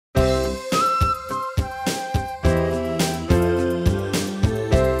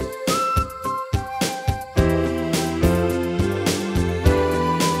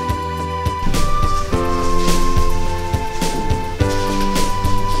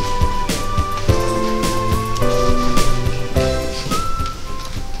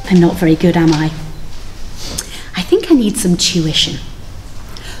I'm not very good, am I? I think I need some tuition.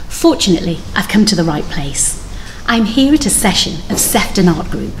 Fortunately, I've come to the right place. I'm here at a session of Sefton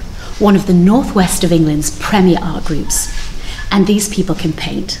Art Group, one of the northwest of England's premier art groups. And these people can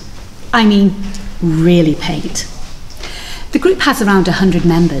paint. I mean, really paint. The group has around 100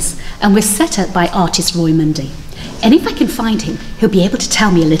 members, and we're set up by artist Roy Mundy. And if I can find him, he'll be able to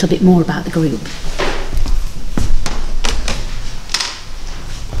tell me a little bit more about the group.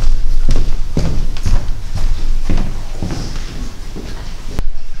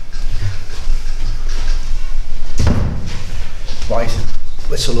 Right,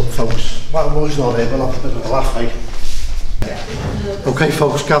 listen up folks. Well, Roy's not here, we'll have a bit of a laugh, eh? Okay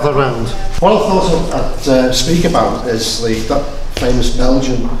folks, gather round. What I thought I'd speak about is that famous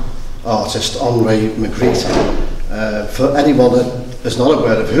Belgian artist, Henri Magritte. For anyone that is not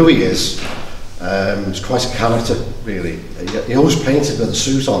aware of who he is, he's quite a character really. He always painted with a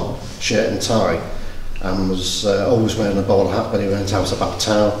suit on, shirt and tie, and was always wearing a bowler hat when he went out about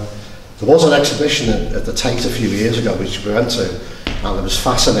town. There was an exhibition at the Tate a few years ago which we went to, and it was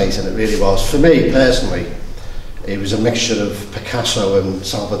fascinating, it really was. For me personally, it was a mixture of Picasso and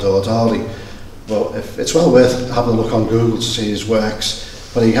Salvador Dali. But it's well worth having a look on Google to see his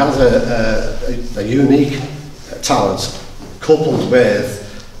works. But he had a unique talent coupled with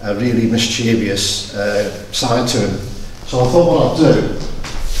a really mischievous side to him. So I thought what I'd do,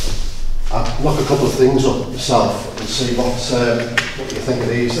 I'd look a couple of things up myself and see what you think of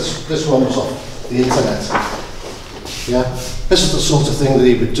these. This one was off the internet. Yeah, this is the sort of thing that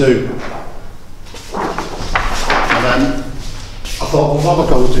he would do. And then I thought, well, I'll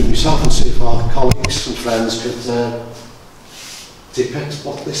go and do it myself and see if our colleagues and friends could depict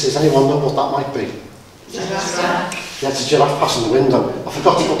what this is. Anyone know what that might be? Yeah, it's a giraffe passing the window. I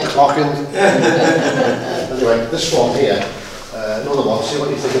forgot to put the clock in. Anyway, this one here, another one. See what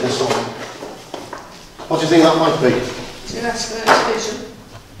you think of this one. What do you think that might be?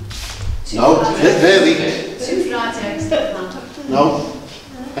 No, really? Two flat eggs. No.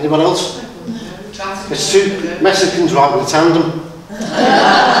 Anyone else? It's two Mexicans riding a tandem.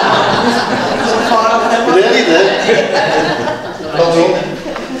 Really there?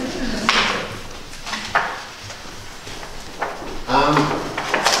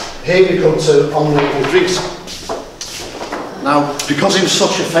 Here we come to Henri Magritte. Now, because he was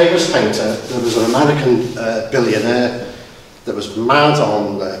such a famous painter, there was an American billionaire that was mad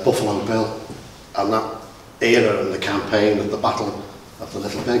on Buffalo Bill and that era and the campaign of the Battle of the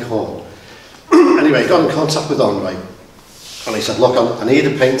Little Bighorn. Anyway, he got in contact with Henri and he said, look, I need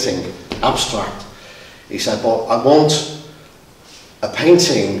a painting, abstract. He said, but I want a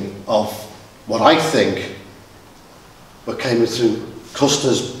painting of what I think what came through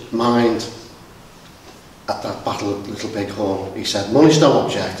Custer's mind at that Battle of Little Bighorn. He said, money's no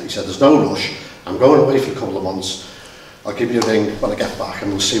object. He said, there's no rush. I'm going away for a couple of months. I'll give you a ring when I get back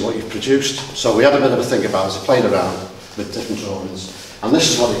and we'll see what you've produced. So we had a bit of a think about it, played around with different drawings. And this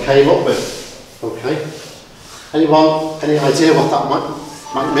is what he came up with. Okay. Anyone, any idea what that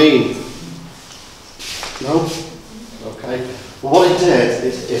might mean? No? Okay. Well, what he did,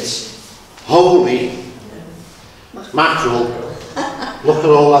 it's holy mackerel. Look at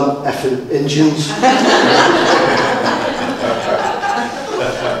all them effing Indians.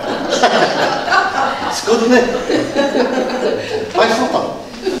 It's good, isn't it? I thought that.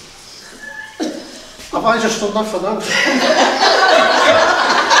 Have I just done that for now?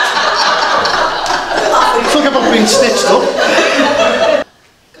 Talk about being stitched up.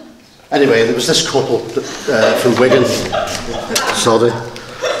 Anyway, there was this couple from Wigan. Sorry.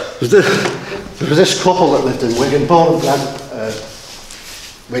 There was this couple that lived in Wigan, born and bred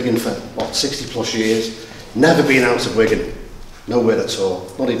Wigan for, what, 60 plus years. Never been out of Wigan. Nowhere at all,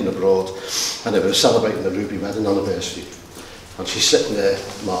 not even abroad. And they were celebrating the Ruby wedding anniversary. And she's sitting there,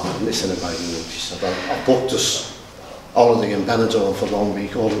 marking this in a bag, and she said, I booked us holiday in Benidorm for 1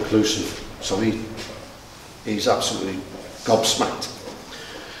 week, all inclusive. So he's absolutely gobsmacked.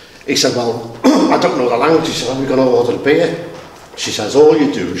 He said, well, I don't know the language. He said, are we going to order a beer? She says, all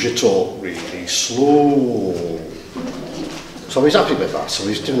you do is you talk really slow. So he's happy with that, so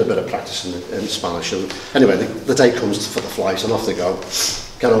he's doing a bit of practice in Spanish. And anyway, the day comes for the flight and off they go.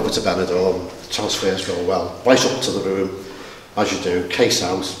 Get over to Benidorm, transfers go well. Right up to the room, as you do, case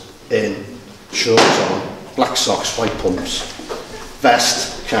out, in, shorts on, black socks, white pumps,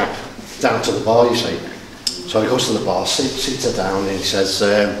 vest, cap, down to the bar, you see. So he goes to the bar, seats her down, and he says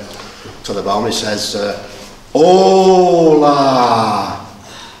to the barman, he says, hola,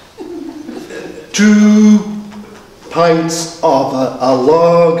 2 pints of a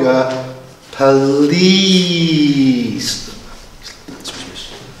lager, please.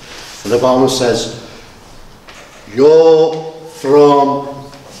 And the barman says, "You're from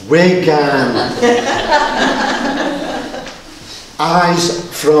Wigan." "Eyes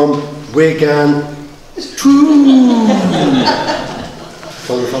from Wigan too."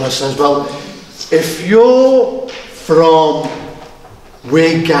 So the fellow says, "Well, if you're from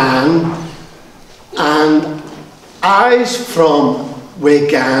Wigan and I's from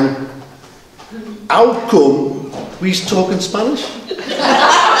Wigan, how come we's talking Spanish?"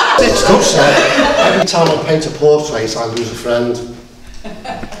 It's tough, sir. Every time I paint a portrait, I lose a friend.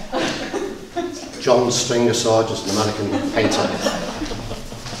 John Stringer Sargent, an American painter.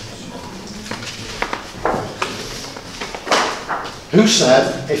 Who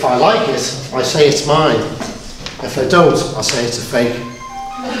said, "If I like it, I say it's mine. If I don't, I say it's a fake."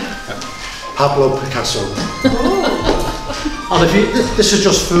 Pablo Picasso. And this is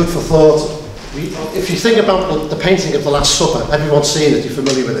just food for thought. If you think about the painting of The Last Supper, everyone's seen it, you're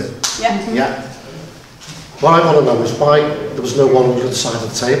familiar with it? Yeah. Yeah. What I want to know is why there was no one on the other side of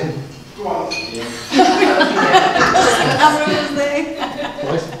the table. Right?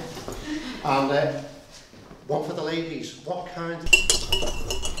 And one for the ladies. What kind?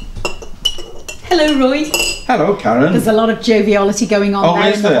 Hello, Roy. Hello, Karen. There's a lot of joviality going on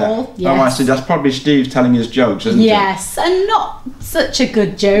there in the hall. Yes. Oh, I see. That's probably Steve telling his jokes, isn't it? Yes, and not such a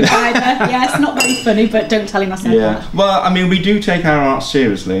good joke either. Yes, not very funny, but don't tell him I said that. Well, I mean, we do take our art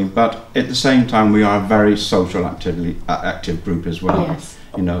seriously, but at the same time, we are a very social active group as well. Yes.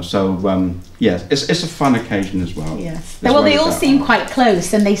 You know, so yes, it's a fun occasion as well. Yes. Well, they all seem quite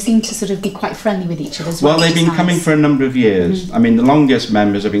close, and they seem to sort of be quite friendly with each other as well. Well, they've been coming for a number of years. I mean, the longest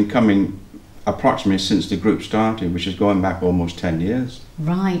members have been coming approximately since the group started, which is going back almost 10 years.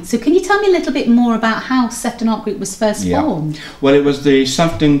 Right. So can you tell me a little bit more about how Sefton Art Group was first formed? Well, it was the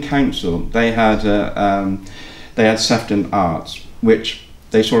Sefton Council. They had Sefton Arts, which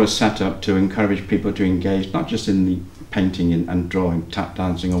they sort of set up to encourage people to engage not just in the painting and drawing, tap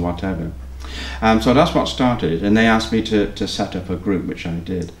dancing or whatever. So that's what started, and they asked me to set up a group, which I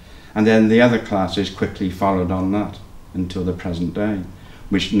did. And then the other classes quickly followed on that until the present day,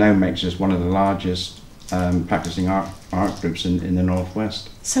 which now makes us one of the largest practicing art groups in the Northwest.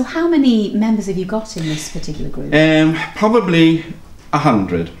 So how many members have you got in this particular group? Probably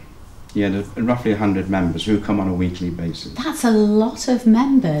 100. Yeah, there's roughly 100 members who come on a weekly basis. That's a lot of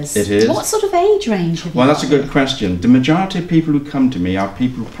members. It is. What sort of age range have you got? Well, that's a good question. The majority of people who come to me are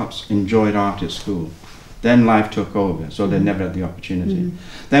people who perhaps enjoyed art at school. Then life took over, so they never had the opportunity.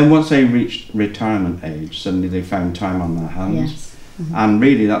 Then once they reached retirement age, suddenly they found time on their hands. Yes. And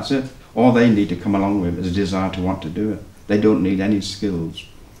really that's it. All they need to come along with is a desire to want to do it. They don't need any skills.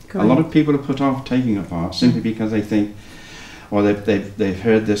 Great. A lot of people are put off taking up art simply because they think, or they've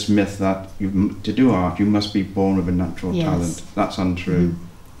heard this myth that to do art you must be born with a natural talent. That's untrue.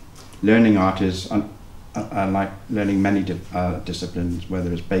 Learning art is like learning many disciplines,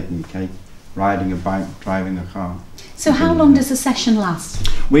 whether it's baking a cake, riding a bike, driving a car. So how long does a session last?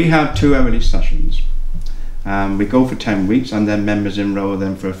 We have 2 hourly sessions. We go for 10 weeks and then members enroll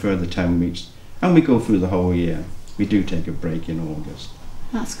them for a further 10 weeks, and we go through the whole year. We do take a break in August.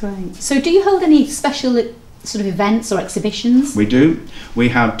 That's great. So do you hold any special sort of events or exhibitions? We do. We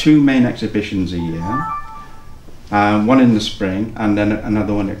have 2 main exhibitions a year, one in the spring and then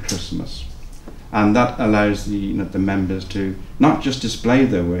another one at Christmas. And that allows the members to not just display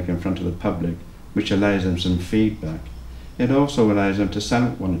their work in front of the public, which allows them some feedback. It also allows them to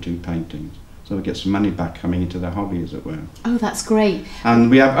sell 1 or 2 paintings, so they get some money back coming into their hobby, as it were. Oh, that's great. And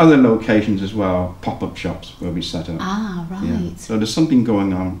we have other locations as well, pop-up shops where we set up. Ah, right. Yeah. So there's something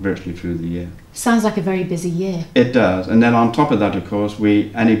going on virtually through the year. Sounds like a very busy year. It does. And then on top of that, of course,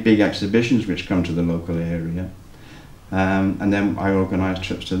 any big exhibitions which come to the local area, and then I organise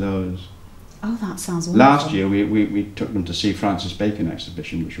trips to those. Oh, that sounds wonderful. Last year we took them to see Francis Bacon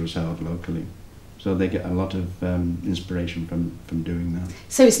exhibition, which was held locally. So they get a lot of inspiration from doing that.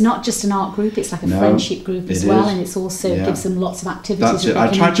 So it's not just an art group, it's like a friendship group as well, and it's also gives them lots of activities. That's it.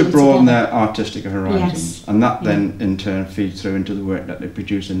 I try to broaden their artistic horizons, and that then in turn feeds through into the work that they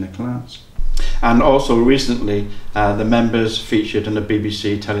produce in the class. And also recently, the members featured in a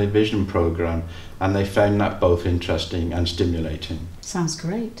BBC television programme, and they found that both interesting and stimulating. Sounds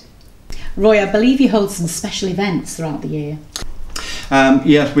great. Roy, I believe you hold some special events throughout the year.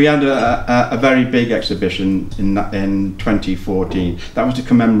 Yes, we had a very big exhibition in 2014. That was to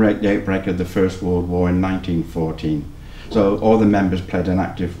commemorate the outbreak of the First World War in 1914. So all the members played an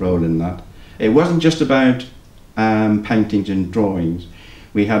active role in that. It wasn't just about paintings and drawings.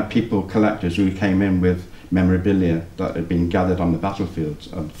 We had collectors who came in with memorabilia that had been gathered on the battlefields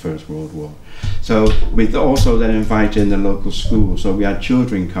of the First World War. So we also then invited in the local schools, so we had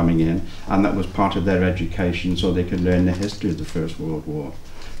children coming in, and that was part of their education, so they could learn the history of the First World War.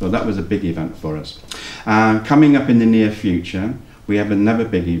 So that was a big event for us. Coming up in the near future, we have another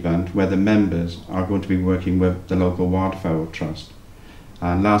big event where the members are going to be working with the local Wildfowl Trust.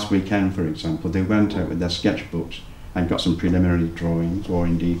 And last weekend, for example, they went out with their sketchbooks and got some preliminary drawings or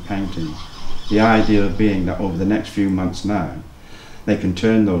indeed paintings. The idea being that over the next few months now, they can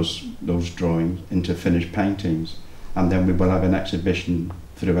turn those drawings into finished paintings, and then we will have an exhibition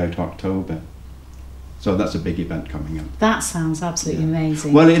throughout October. So that's a big event coming up. That sounds absolutely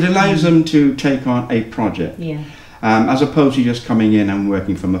amazing. Well, it allows them to take on a project, as opposed to just coming in and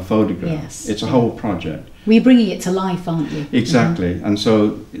working from a photograph. Yes. It's a whole project. We're bringing it to life, aren't you? Exactly, and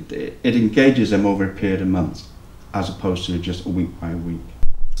so it engages them over a period of months, as opposed to just week by week.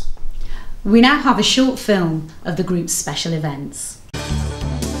 We now have a short film of the group's special events.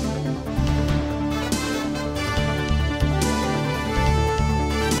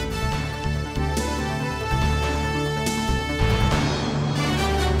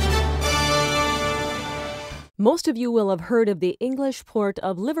 Most of you will have heard of the English port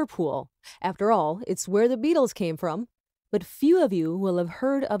of Liverpool. After all, it's where the Beatles came from. But few of you will have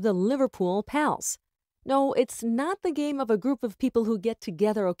heard of the Liverpool Pals. No, it's not the game of a group of people who get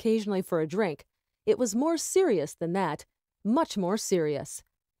together occasionally for a drink. It was more serious than that, much more serious.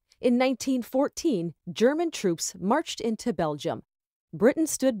 In 1914, German troops marched into Belgium. Britain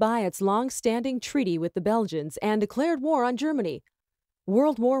stood by its long-standing treaty with the Belgians and declared war on Germany.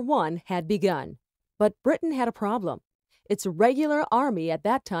 World War I had begun. But Britain had a problem. Its regular army at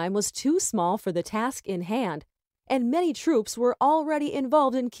that time was too small for the task in hand, and many troops were already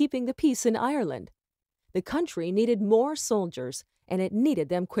involved in keeping the peace in Ireland. The country needed more soldiers, and it needed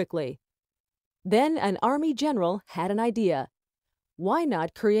them quickly. Then an army general had an idea. Why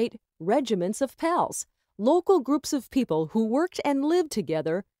not create regiments of pals, local groups of people who worked and lived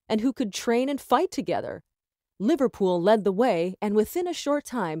together and who could train and fight together? Liverpool led the way, and within a short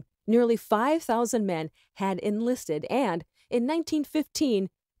time, nearly 5,000 men had enlisted, and in 1915,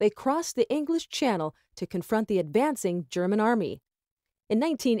 they crossed the English Channel to confront the advancing German army. In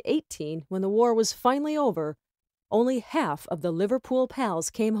 1918, when the war was finally over, only half of the Liverpool Pals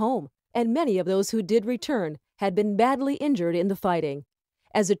came home, and many of those who did return had been badly injured in the fighting.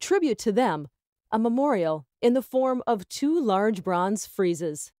 As a tribute to them, a memorial in the form of 2 large bronze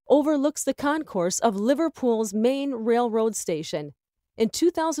friezes overlooks the concourse of Liverpool's main railroad station. In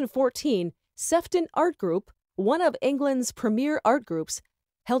 2014, Sefton Art Group, one of England's premier art groups,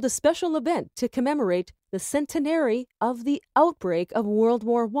 held a special event to commemorate the centenary of the outbreak of World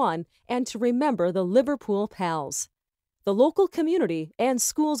War I and to remember the Liverpool Pals. The local community and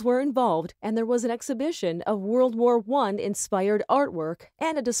schools were involved, and there was an exhibition of World War I-inspired artwork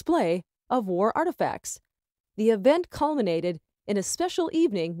and a display of war artifacts. The event culminated in a special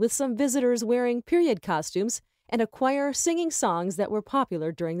evening with some visitors wearing period costumes and a choir singing songs that were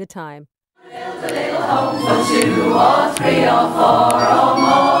popular during the time. Build a little home for 2 or 3 or 4 or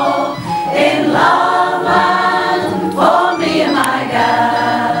more in Loveland for me and my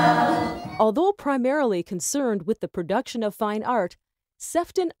gal. Although primarily concerned with the production of fine art,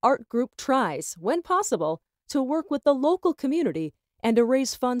 Sefton Art Group tries, when possible, to work with the local community and to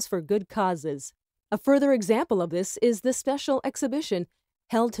raise funds for good causes. A further example of this is the special exhibition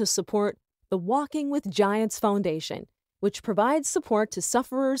held to support the Walking with Giants Foundation, which provides support to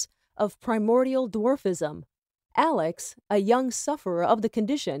sufferers of primordial dwarfism. Alex, a young sufferer of the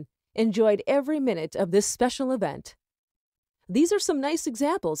condition, enjoyed every minute of this special event. These are some nice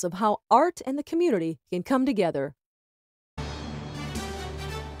examples of how art and the community can come together.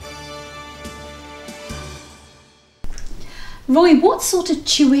 Roy, what sort of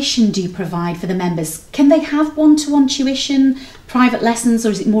tuition do you provide for the members? Can they have one-to-one tuition, private lessons, or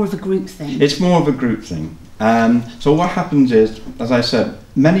is it more of a group thing? It's more of a group thing. So what happens is, as I said,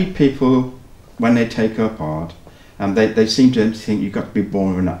 many people, when they take up art, they seem to think you've got to be born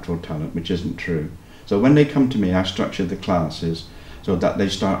with a natural talent, which isn't true. So when they come to me, I structure the classes so that they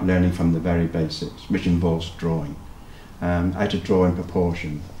start learning from the very basics, which involves drawing. How to draw in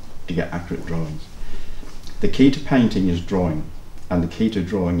proportion to get accurate drawings. The key to painting is drawing, and the key to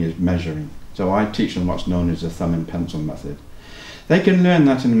drawing is measuring. So I teach them what's known as the thumb and pencil method. They can learn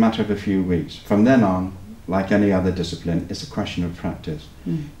that in a matter of a few weeks. From then on, like any other discipline, it's a question of practice.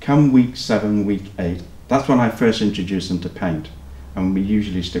 Come week 7, week 8, that's when I first introduce them to paint, and we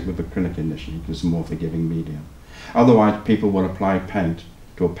usually stick with acrylic initially because it's a more forgiving medium. Otherwise, people will apply paint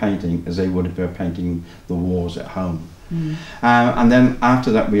to a painting as they would if they were painting the walls at home. And then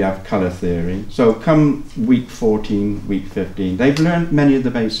after that we have colour theory. So come week 14, week 15, they've learned many of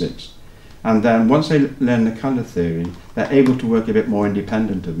the basics. And then once they learn the colour theory, they're able to work a bit more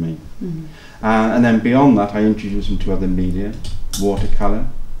independent of me. And then beyond that, I introduce them to other media, watercolour.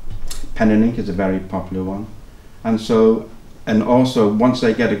 Pen and ink is a very popular one. And also, once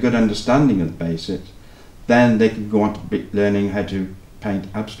they get a good understanding of the basics, then they can go on to learning how to paint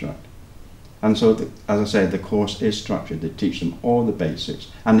abstract. And so, as I say, the course is structured. They teach them all the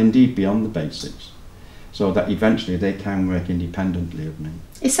basics, and indeed beyond the basics, so that eventually they can work independently of me.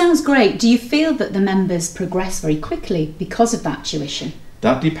 It sounds great. Do you feel that the members progress very quickly because of that tuition?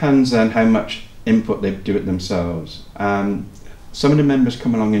 That depends on how much input they do it themselves. Some of the members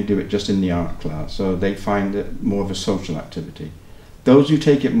come along and do it just in the art class, so they find it more of a social activity. Those who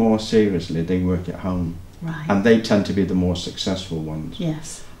take it more seriously, they work at home. Right. And they tend to be the more successful ones.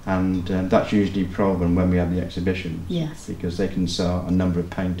 Yes. And that's usually proven when we have the exhibitions. Yes. Because they can sell a number of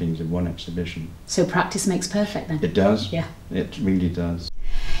paintings in one exhibition. So practice makes perfect then? It does. Yeah. It really does.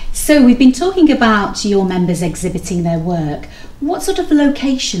 So we've been talking about your members exhibiting their work. What sort of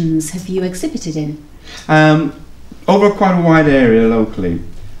locations have you exhibited in? Over quite a wide area locally.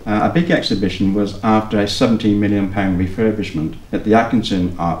 A big exhibition was after a £17 million refurbishment at the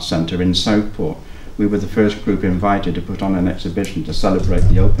Parkinson Art Centre in Southport. We were the first group invited to put on an exhibition to celebrate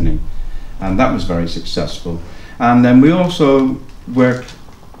the opening, and that was very successful. And then we also worked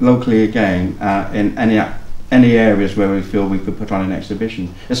locally again in any areas where we feel we could put on an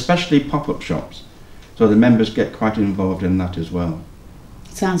exhibition, especially pop-up shops. So the members get quite involved in that as well.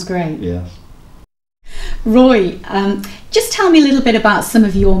 Sounds great. Yes. Roy, just tell me a little bit about some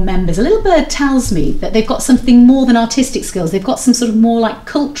of your members. A little bird tells me that they've got something more than artistic skills. They've got some sort of more like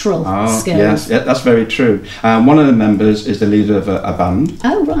cultural skills. Yes, yeah, that's very true. One of the members is the leader of a band.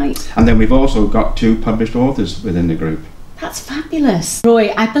 Oh, right. And then we've also got 2 published authors within the group. That's fabulous.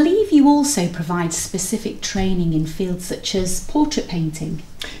 Roy, I believe you also provide specific training in fields such as portrait painting.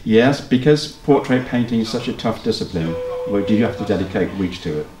 Yes, because portrait painting is such a tough discipline, where you have to dedicate weeks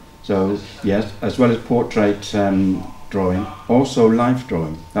to it. So yes, as well as portrait drawing, also life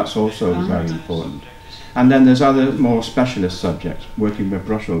drawing. That's also very important. And then there's other more specialist subjects, working with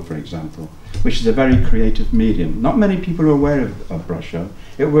brushstroke, for example, which is a very creative medium. Not many people are aware of brushstroke.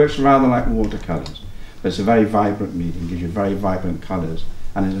 It works rather like watercolours, but it's a very vibrant medium, gives you very vibrant colours,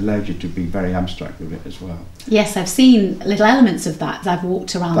 and it allows you to be very abstract with it as well. Yes, I've seen little elements of that. I've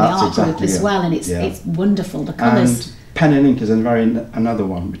walked around the art group as well, and it's wonderful, the colours. And pen and ink is another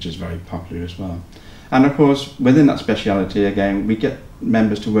one which is very popular as well. And of course, within that speciality, again, we get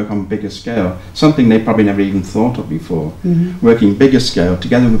members to work on bigger scale, something they probably never even thought of before, working bigger scale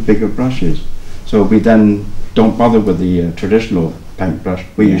together with bigger brushes. So we then don't bother with the traditional paintbrush,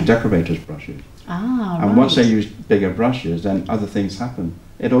 we use decorators' brushes. And once they use bigger brushes, then other things happen.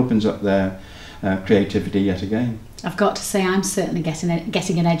 It opens up their creativity yet again. I've got to say, I'm certainly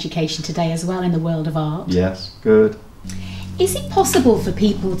getting an education today as well in the world of art. Yes, good. Is it possible for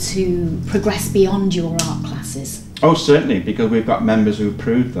people to progress beyond your art classes? Oh, certainly, because we've got members who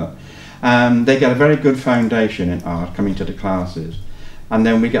prove that. They get a very good foundation in art coming to the classes. And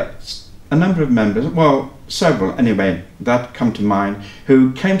then we get a number of members, well, several anyway, that come to mind,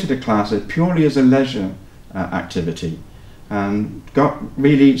 who came to the classes purely as a leisure activity and got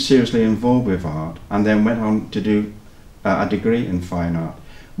really seriously involved with art, and then went on to do a degree in fine art.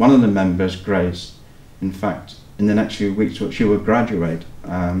 One of the members, Grace, in fact, in the next few weeks she will graduate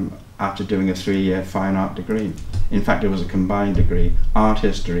after doing a 3-year fine art degree. In fact, it was a combined degree, art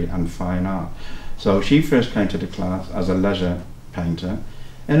history and fine art. So she first came to the class as a leisure painter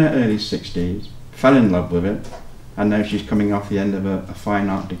in her early 60s, fell in love with it, and now she's coming off the end of a fine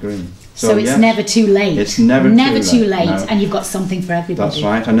art degree. So it's never too late. It's never too late, no. And you've got something for everybody. That's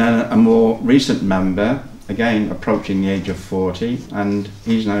right. And then a more recent member, again approaching the age of 40, and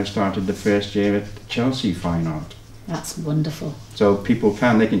he's now started the first year at Chelsea Fine Art. That's wonderful. So people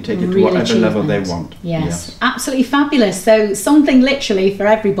they can take it to whatever level they want. Yes, absolutely fabulous. So something literally for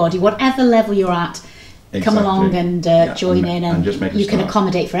everybody, whatever level you're at. Exactly. Come along and join in, and you can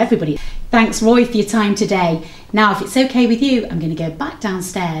accommodate for everybody. Thanks, Roy, for your time today. Now, if it's okay with you, I'm going to go back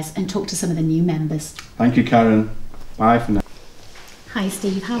downstairs and talk to some of the new members. Thank you, Karen. Bye for now. Hi,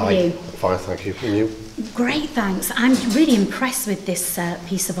 Steve. How are you? Fine, thank you. And you? Great, thanks. I'm really impressed with this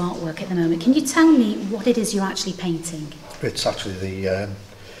piece of artwork at the moment. Can you tell me what it is you're actually painting? It's actually the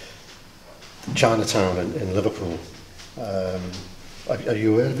Chinatown in Liverpool. Are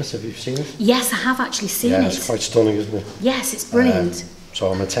you aware of this? Have you seen it? Yes, I have actually seen it. Yeah, it's quite stunning, isn't it? Yes, it's brilliant.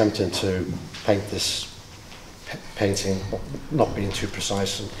 So I'm attempting to paint this painting, not being too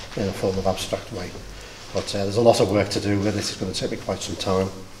precise and in a form of abstract way. But there's a lot of work to do with it. It's going to take me quite some time.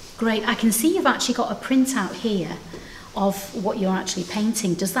 Great. I can see you've actually got a printout here of what you're actually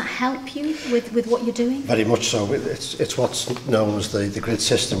painting. Does that help you with what you're doing? Very much so. It's what's known as the grid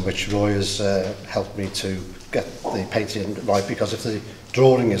system, which Roy has helped me to get the painting right, because if the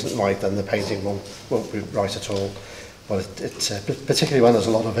drawing isn't right, then the painting won't be right at all. But particularly when there's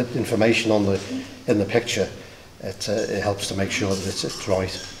a lot of information in the picture, it helps to make sure that it's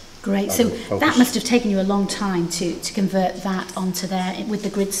right. Great. So that must have taken you a long time to convert that onto there with the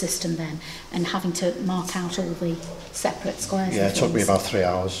grid system then, and having to mark out all the separate squares. Yeah, it took me about 3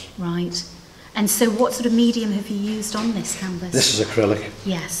 hours. Right. And so what sort of medium have you used on this canvas? This is acrylic.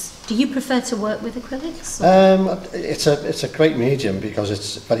 Yes. Do you prefer to work with acrylics? It's a great medium because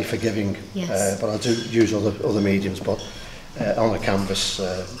it's very forgiving. Yes. But I do use other mediums, but on a canvas,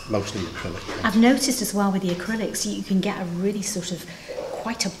 mostly acrylic. I've noticed as well with the acrylics, you can get a really sort of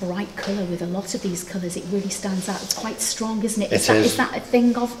quite a bright colour with a lot of these colours. It really stands out. It's quite strong, isn't it? Is that a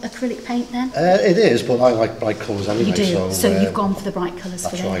thing of acrylic paint then? It is, but I like bright colours anyway. You do. So you've gone for the bright colours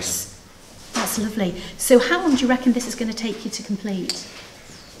for this. That's right. That's lovely. So how long do you reckon this is going to take you to complete?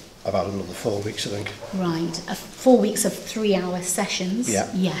 About another 4 weeks, I think. Right. 4 weeks of 3-hour sessions? Yeah.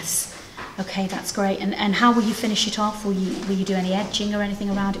 Yes. Okay, that's great. And how will you finish it off? Will you do any edging or anything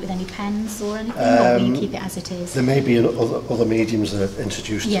around it with any pens or anything? Or will you keep it as it is? There may be other mediums that are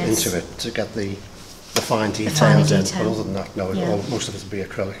introduced into it to get the fine details in. But other than that, no, most of it will be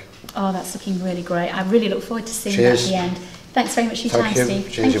acrylic. Oh, that's looking really great. I really look forward to seeing that at the end. Thanks very much for your time,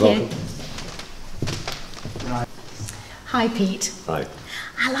 Steve. Cheers, you're welcome. Hi, Pete. Hi.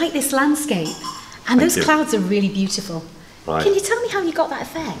 I like this landscape. And those clouds are really beautiful. Right. Can you tell me how you got that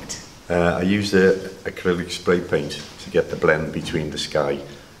effect? I used acrylic spray paint to get the blend between the sky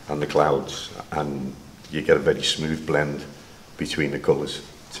and the clouds, and you get a very smooth blend between the colours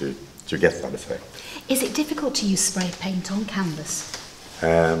to get that effect. Is it difficult to use spray paint on canvas?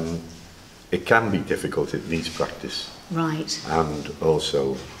 It can be difficult, it needs practice. Right. And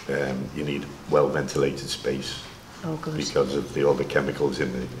also you need well ventilated space. Oh, good. Because of all the chemicals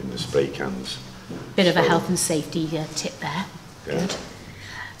in the spray cans. Bit of a health and safety tip there. Yeah. Good.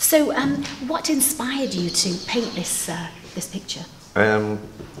 So, what inspired you to paint this picture?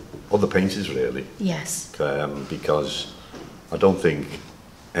 Other painters, really. Yes. Because I don't think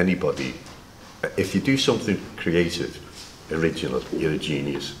anybody, if you do something creative, original, you're a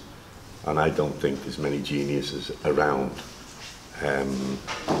genius. And I don't think there's many geniuses around.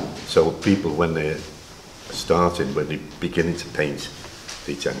 So people, when they're starting, when they're beginning to paint,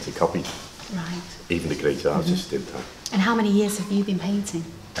 they tend to copy. Right. Even the great artists did that. And how many years have you been painting?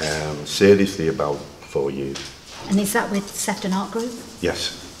 Seriously, about 4 years. And is that with Sefton Art Group?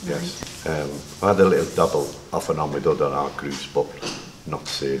 Yes, yes. I had a little double off and on with other art groups, but not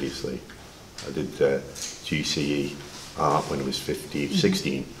seriously. I did GCE art when I was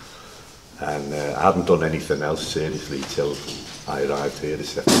 16, and I hadn't done anything else seriously till I arrived here at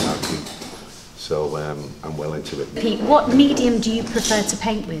Sefton Art Group. So I'm well into it. Pete, what medium do you prefer to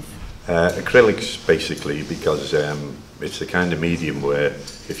paint with? Acrylics, basically, because it's the kind of medium where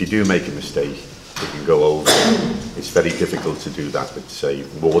if you do make a mistake, you can go over. It's very difficult to do that with, say,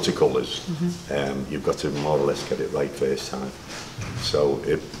 watercolours. You've got to more or less get it right first time. So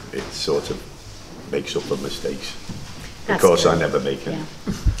it sort of makes up for mistakes. That's of course, good. I never make any. Yeah.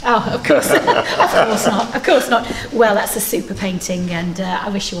 Oh, of course, of course not, of course not. Well, that's a super painting, and I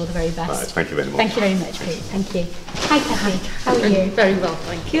wish you all the very best. Right, thank you very much. Thank you very much, Pete. Thank you. Hi, Kathy. How are you? Very well,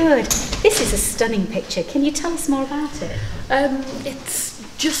 thank you. Good. This is a stunning picture. Can you tell us more about it? It's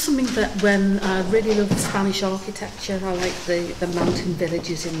just something that when I really love Spanish architecture, I like the mountain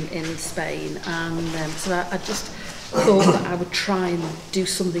villages in Spain, and so I just thought that I would try and do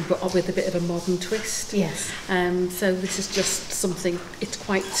something but with a bit of a modern twist. Yes. So this is just something, it's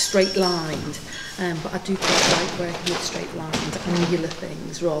quite straight lined, but I do quite like working with straight lined, angular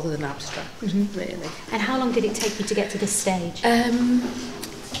things rather than abstract, really. And how long did it take you to get to this stage?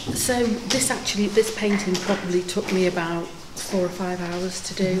 So this painting probably took me about 4 or 5 hours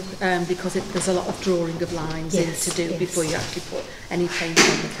to do, because there's a lot of drawing of lines in to do before you actually put any paint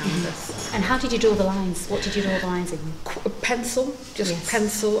on the canvas. And how did you draw the lines? What did you draw the lines in? Pencil, just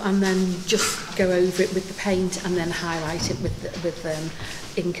pencil, and then just go over it with the paint and then highlight it with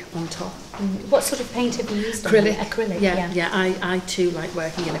ink on top. What sort of paint have you used? Acrylic. Acrylic, yeah. I too like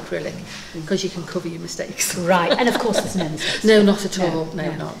working in acrylic because you can cover your mistakes. Right, and of course there's no mistakes. No, not at all.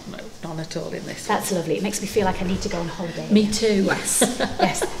 No, none at all in this. That's lovely. It makes me feel like I need to go on holiday. Me too. Yes,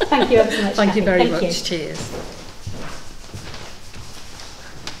 yes. Thank you ever so much. Thank you very much. You. Cheers.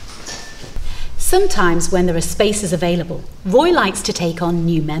 Sometimes when there are spaces available, Roy likes to take on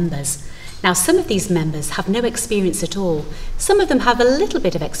new members. Now, some of these members have no experience at all, some of them have a little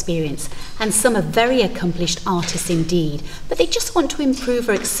bit of experience, and some are very accomplished artists indeed, but they just want to improve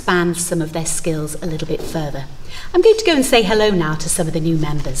or expand some of their skills a little bit further. I'm going to go and say hello now to some of the new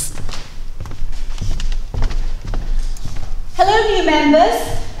members. Hello, new members.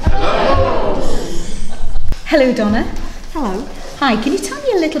 Hello. Hello, Donna. Hello. Hi, can you tell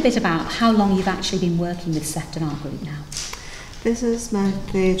me a little bit about how long you've actually been working with Sefton Art Group now? This is my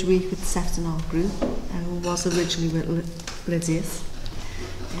third week with Sefton Art Group. I was originally with Lydia's,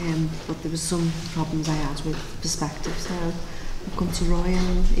 but there was some problems I had with perspective, so I've come to Roy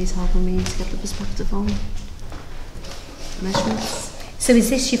and he's helping me to get the perspective on measurements. So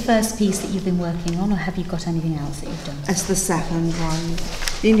is this your first piece that you've been working on, or have you got anything else that you've done? It's the second one.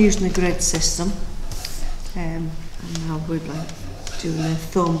 Been using the grid system, and now we're like doing the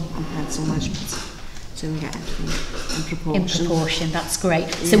thumb and pencil measurements. So we get everything in proportion. In proportion, that's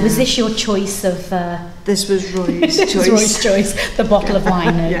great. So was this your choice of... This was Roy's choice. Roy's choice, the bottle of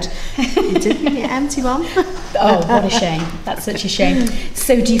wine note. You did give me an empty one. Oh, what a shame. That's such a shame.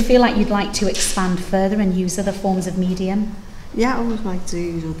 So do you feel like you'd like to expand further and use other forms of medium? Yeah, I always like to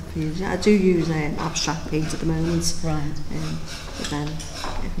use other paints. I do use abstract paint at the moment. Right. But then,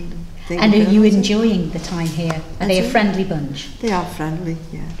 and are you enjoying the time here? Are they a friendly bunch? They are friendly,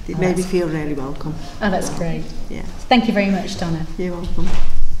 yeah. They made me feel really welcome. Oh, that's great. Yeah. Thank you very much, Donna. You're welcome.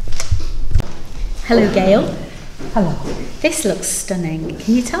 Hello, Gail. Hello. This looks stunning.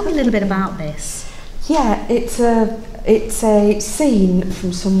 Can you tell me a little bit about this? Yeah, it's a scene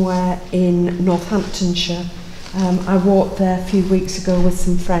from somewhere in Northamptonshire. I walked there a few weeks ago with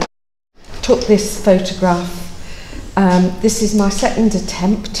some friends. Took this photograph. This is my second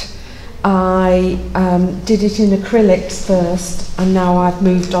attempt. I did it in acrylics first, and now I've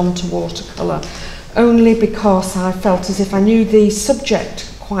moved on to watercolour, only because I felt as if I knew the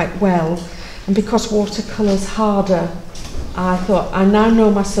subject quite well, and because watercolour's harder, I thought I now know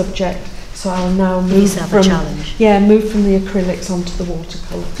my subject, so I'll now move from a challenge. Yeah, move from the acrylics onto the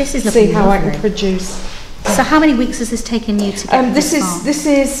watercolour. This is see how lovely. I can produce. So how many weeks has this taken you to get this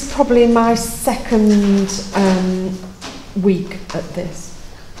is probably my second week at this.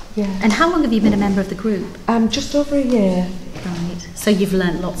 Yeah. And how long have you been a member of the group? Just over a year. Right. So you've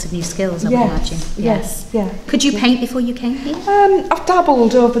learnt lots of new skills, I would imagine. Yes. Yeah. Could you paint before you came here? I've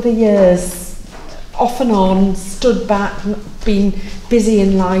dabbled over the years, off and on, stood back, been busy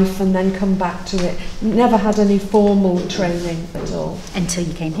in life and then come back to it. Never had any formal training at all. Until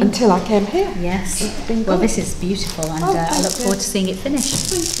you came here? Until I came here. Yes. It's been well, good. this is beautiful, and I look forward to seeing it finished.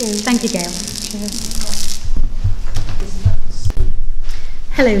 Thank you. Thank you, Gail. Cheers.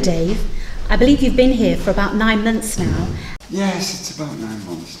 Hello, Dave. I believe you've been here for about 9 months now. Yes, it's about 9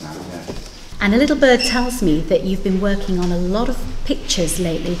 months now, yes. And a little bird tells me that you've been working on a lot of pictures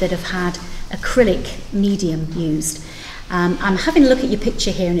lately that have had acrylic medium used. I'm having a look at your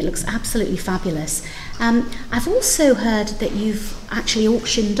picture here and it looks absolutely fabulous. I've also heard that you've actually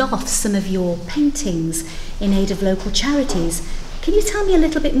auctioned off some of your paintings in aid of local charities. Can you tell me a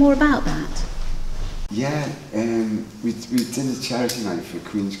little bit more about that? Yeah, we did a charity night for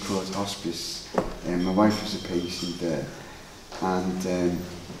Queen's Court Hospice. My wife was a patient there, and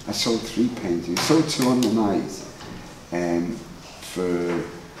I sold 3 paintings. Sold 2 on the night.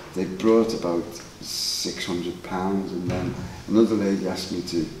 They brought about £600, and then another lady asked me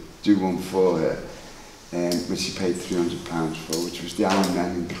to do one for her, which she paid £300 for, which was the Iron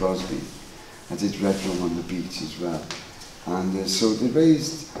Men in Crosby. I did Red Rum on the Beach as well, and so they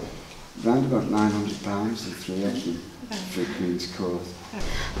raised around about £900, the 3 of them, for Queen's Court.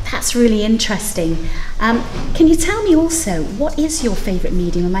 That's really interesting. Can you tell me also, what is your favourite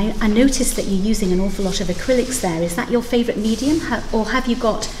medium? I noticed that you're using an awful lot of acrylics there. Is that your favourite medium, or have you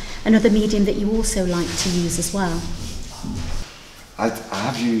got another medium that you also like to use as well?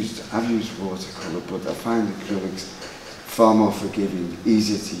 I've used watercolour, but I find acrylics far more forgiving,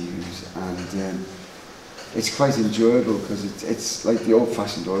 easier to use, and it's quite enjoyable because it's like the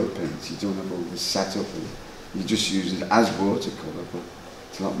old-fashioned oil paints. You don't have all this setup, and you just use it as watercolour, but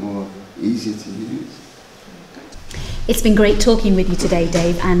it's a lot more easier to use. It's been great talking with you today,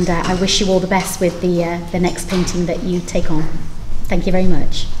 Dave, and I wish you all the best with the next painting that you take on. Thank you very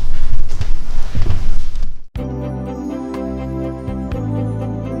much.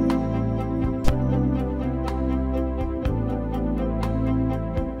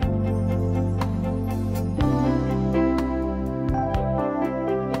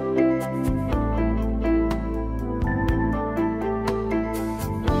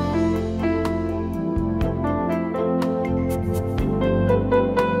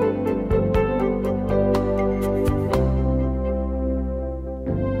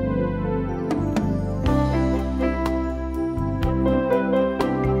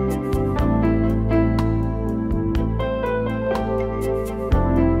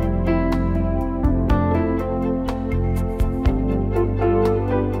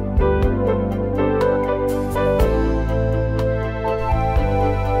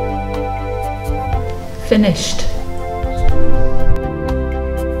 finished.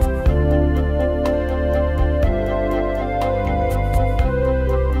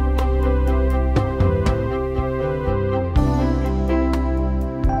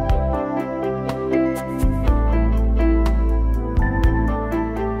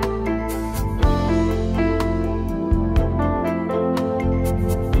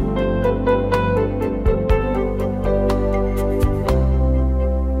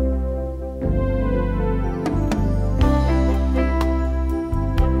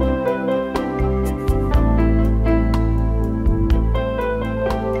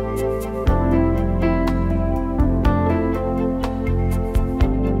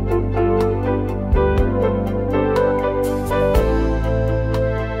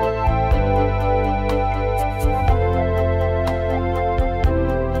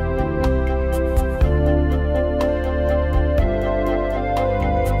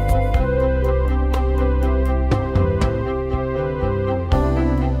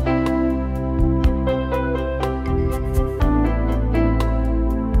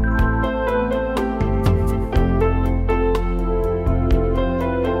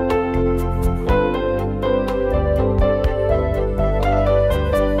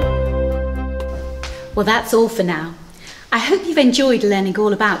 Well, that's all for now. I hope you've enjoyed learning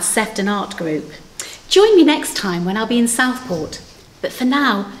all about Sefton Art Group. Join me next time when I'll be in Southport. But for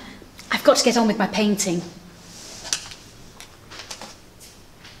now, I've got to get on with my painting.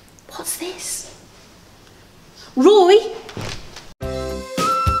 What's this? Roy?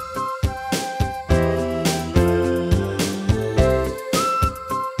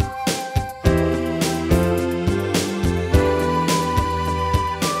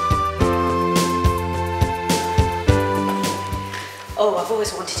 Oh, I've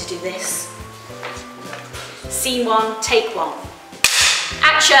always wanted to do this. Scene 1, take 1.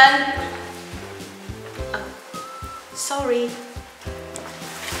 Action! Oh, sorry.